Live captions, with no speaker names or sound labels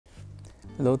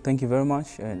Hello, thank you very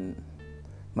much. And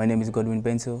my name is Godwin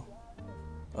Bentil,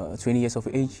 20 years of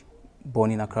age,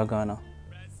 born in Accra, Ghana.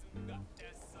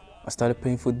 I started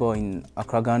playing football in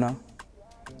Accra, Ghana,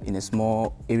 in a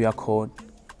small area called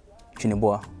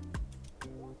Chamois,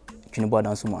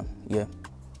 Dansuman.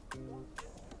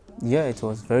 Yeah, it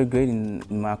was very great in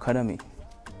my academy,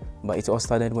 but it all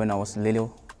started when I was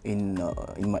little in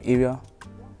my area.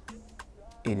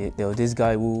 There was this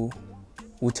guy who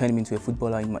turned me into a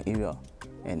footballer in my area,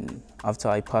 and after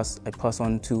I passed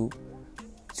on to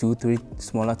 2-3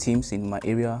 smaller teams in my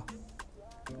area.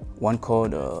 One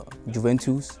called Young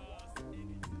Juventus,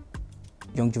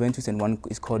 and one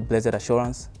is called Blessed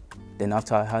Assurance. Then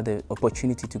after I had the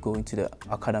opportunity to go into the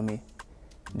academy,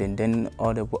 then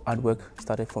all the hard work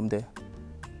started from there.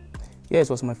 Yeah, it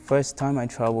was my first time I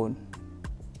traveled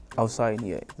outside.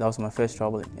 Yeah, that was my first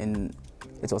travel, and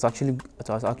it was actually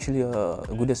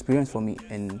a good experience for me.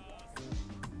 And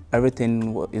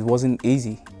everything, it wasn't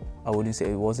easy. I wouldn't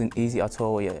say it wasn't easy at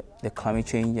all. Yeah, the climate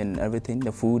change and everything,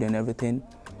 the food and everything,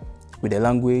 with the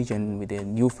language and with the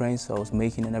new friends I was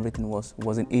making and everything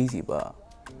wasn't easy. But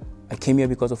I came here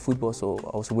because of football, so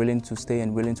I was willing to stay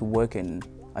and willing to work and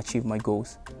achieve my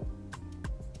goals.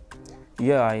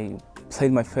 Yeah, I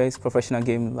played my first professional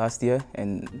game last year,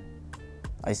 and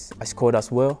I scored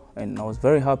as well, and I was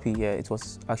very happy. Yeah, it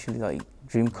was actually like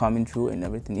dream coming true and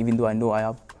everything. Even though I know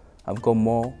I've got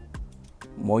more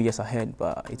years ahead,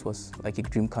 but it was like a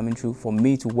dream coming true for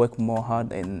me to work more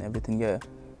hard and everything. Yeah,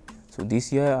 so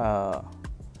this year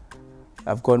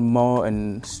I've got more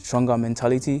and stronger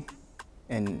mentality,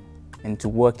 and to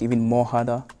work even more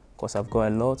harder, because I've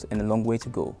got a lot and a long way to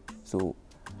go. So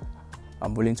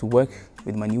I'm willing to work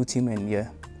with my new team and yeah,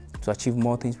 to achieve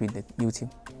more things with the new team.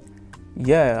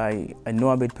 Yeah, I know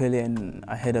about Pele, and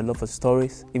I heard a lot of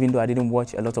stories, even though I didn't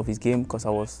watch a lot of his game because I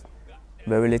was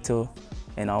very little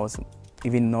and I was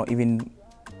not even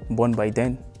born by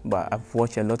then. But I've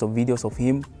watched a lot of videos of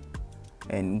him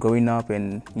and growing up,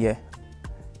 and yeah,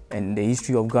 and the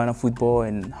history of Ghana football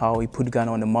and how he put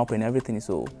Ghana on the map and everything.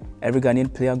 So every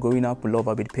Ghanaian player growing up will love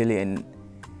Abid Pele,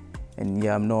 and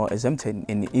yeah, I'm not exempted.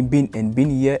 And being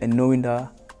here and knowing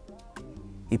that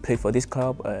he played for this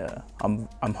club,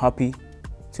 I'm happy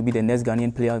to be the next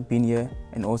Ghanaian player being here,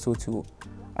 and also to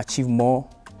achieve more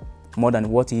than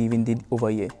what he even did over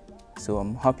here. So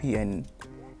I'm happy, and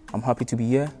I'm happy to be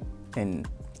here, and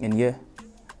yeah,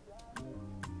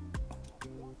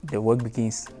 the work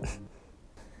begins.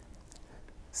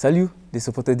 Salut, les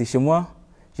supporters de Chamois,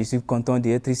 je suis content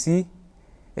d'être ici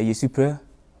et je suis prêt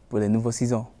pour les nouvelles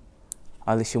saisons.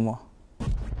 Allez, Chamois.